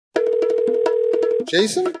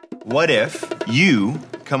Jason? What if you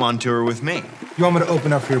come on tour with me? You want me to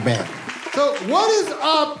open up for your band? So what is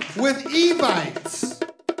up with e-bikes?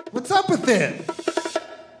 What's up with it?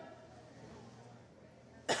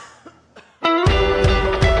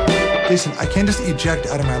 Jason, I can't just eject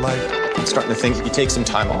out of my life. I'm starting to think if you take some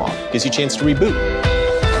time off, gives you a chance to reboot.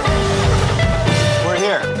 We're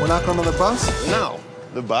here. We're not going on the bus? No.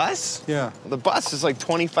 The bus? Yeah. The bus is like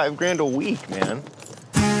 25 grand a week, man.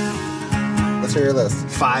 Let's hear your list.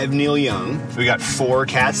 5 Neil Young. We got 4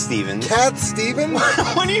 Cat Stevens. Cat Stevens?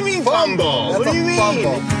 What do you mean fumble? That's What do you mean?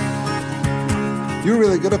 Fumble. You're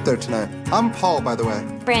really good up there tonight. I'm Paul, by the way.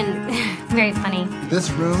 Bryn, very funny.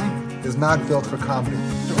 This room is not built for comedy.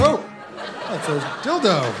 Oh! That's a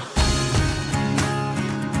dildo.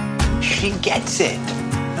 She gets it.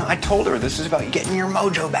 No, I told her this is about getting your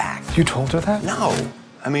mojo back. You told her that? No.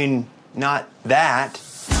 I mean, not that.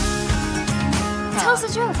 Tell us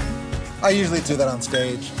a joke. I usually do that on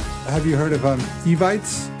stage. Have you heard of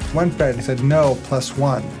Evites? One friend said no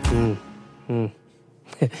 +1.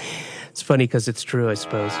 It's funny because it's true, I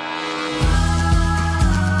suppose.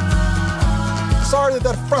 Sorry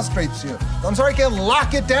that frustrates you. I'm sorry I can't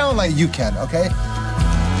lock it down like you can, okay?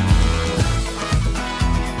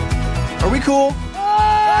 Are we cool?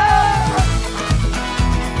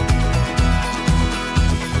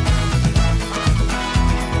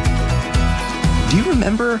 Do you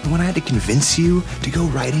remember when I had to convince you to go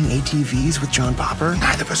riding ATVs with John Popper?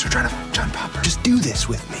 Neither of us are trying to find John Popper. Just do this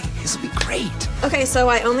with me. This will be great. Okay, so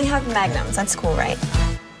I only have magnums. That's cool, right?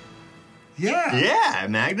 Yeah. Yeah,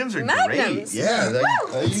 magnums are great. Magnums. Yeah,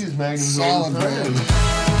 I use magnums Solid all the time. brand.